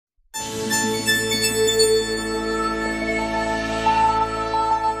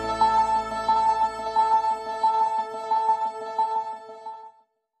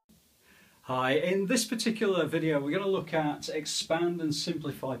Hi, in this particular video we're going to look at expand and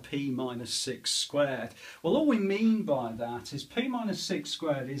simplify p minus 6 squared. Well, all we mean by that is p minus 6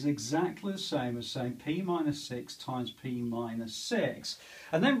 squared is exactly the same as saying p minus 6 times p minus 6.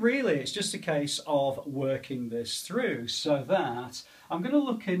 And then really it's just a case of working this through, so that I'm going to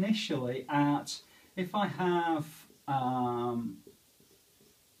look initially at if I have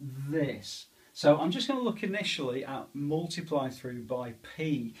this. So I'm just going to look initially at multiply through by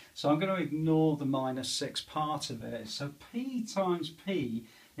p. So I'm going to ignore the minus 6 part of it. So p times p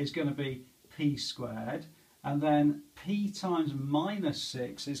is going to be p squared, and then p times minus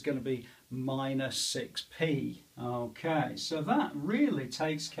 6 is going to be minus 6p. Okay, so that really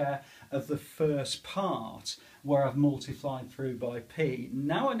takes care of the first part where I've multiplied through by p.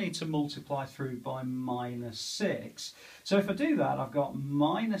 Now I need to multiply through by minus 6. So if I do that, I've got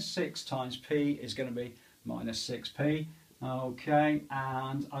minus 6 times p is going to be minus 6p. Okay,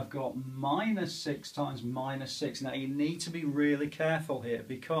 and I've got minus 6 times minus 6. Now you need to be really careful here,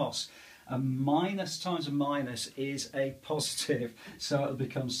 because a minus times a minus is a positive. So it'll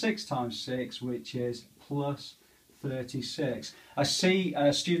become 6 times 6, which is plus 36. I see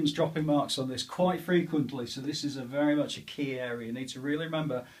students dropping marks on this quite frequently, so this is very much a key area. You need to really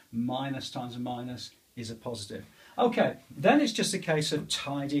remember minus times a minus is a positive. Okay, then it's just a case of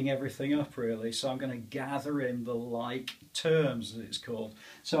tidying everything up really. So I'm going to gather in the like terms, as it's called.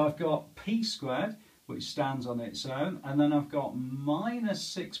 So I've got p squared, which stands on its own, and then I've got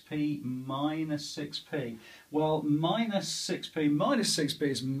minus 6p minus 6p. Well, minus 6p minus 6p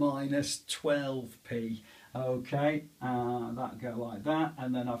is minus 12p. Okay, that'll go like that,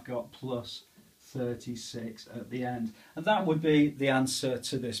 and then I've got plus 36 at the end. And that would be the answer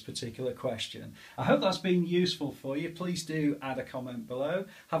to this particular question. I hope that's been useful for you. Please do add a comment below.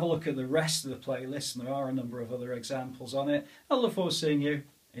 Have a look at the rest of the playlist, and there are a number of other examples on it. I look forward to seeing you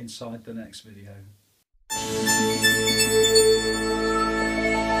inside the next video.